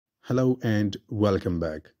Hello and welcome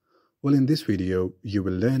back. Well, in this video, you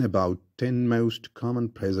will learn about 10 most common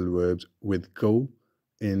phrasal verbs with go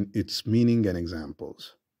in its meaning and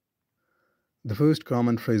examples. The first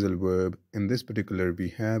common phrasal verb in this particular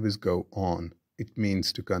we have is go on. It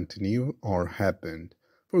means to continue or happen.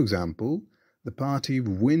 For example, the party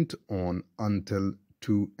went on until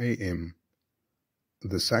 2 a.m.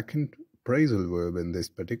 The second phrasal verb in this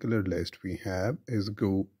particular list we have is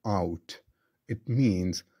go out. It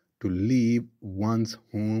means to leave one's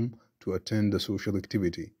home to attend a social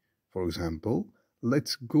activity. For example,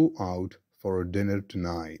 let's go out for a dinner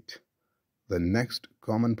tonight. The next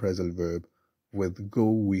common phrasal verb with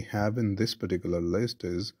go we have in this particular list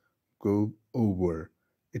is go over.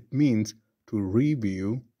 It means to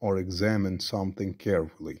review or examine something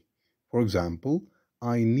carefully. For example,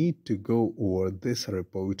 I need to go over this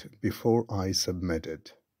report before I submit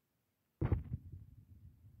it.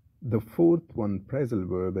 The fourth phrasal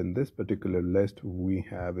verb in this particular list we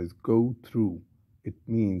have is go through. It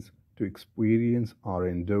means to experience or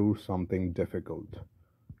endure something difficult.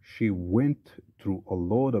 She went through a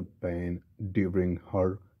lot of pain during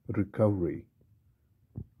her recovery.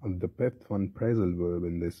 And the fifth phrasal verb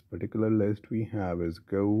in this particular list we have is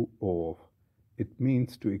go off. It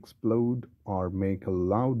means to explode or make a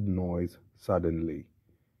loud noise suddenly.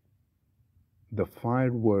 The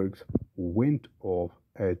fireworks went off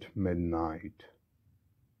at midnight.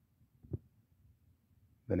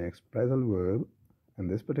 The next phrasal verb in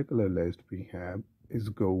this particular list we have is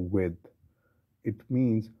go with. It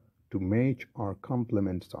means to match or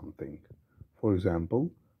complement something. For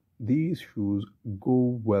example, these shoes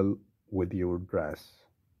go well with your dress.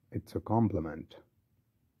 It's a compliment.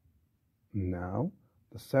 Now,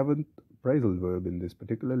 the seventh phrasal verb in this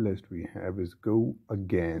particular list we have is go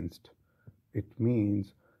against. It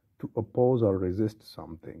means to oppose or resist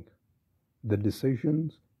something. The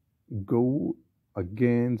decisions go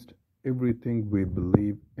against everything we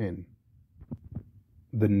believe in.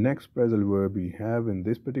 The next phrasal verb we have in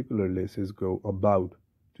this particular list is go about,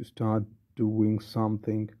 to start doing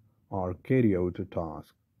something or carry out a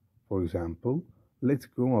task. For example, let's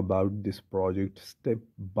go about this project step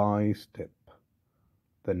by step.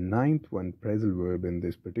 The ninth phrasal verb in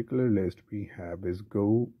this particular list we have is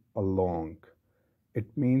go along. It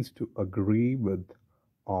means to agree with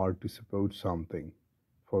or to support something.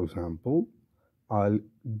 For example, I'll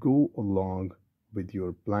go along with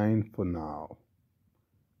your plan for now.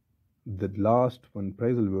 The last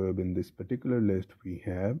phrasal verb in this particular list we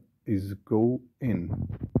have is go in.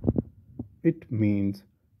 It means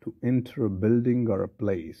to enter a building or a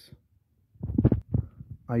place.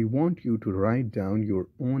 I want you to write down your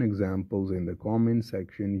own examples in the comment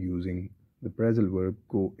section using the phrasal verb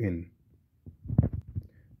go in.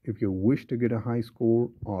 If you wish to get a high score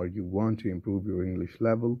or you want to improve your English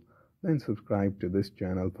level, then subscribe to this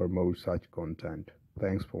channel for more such content.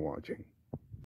 Thanks for watching.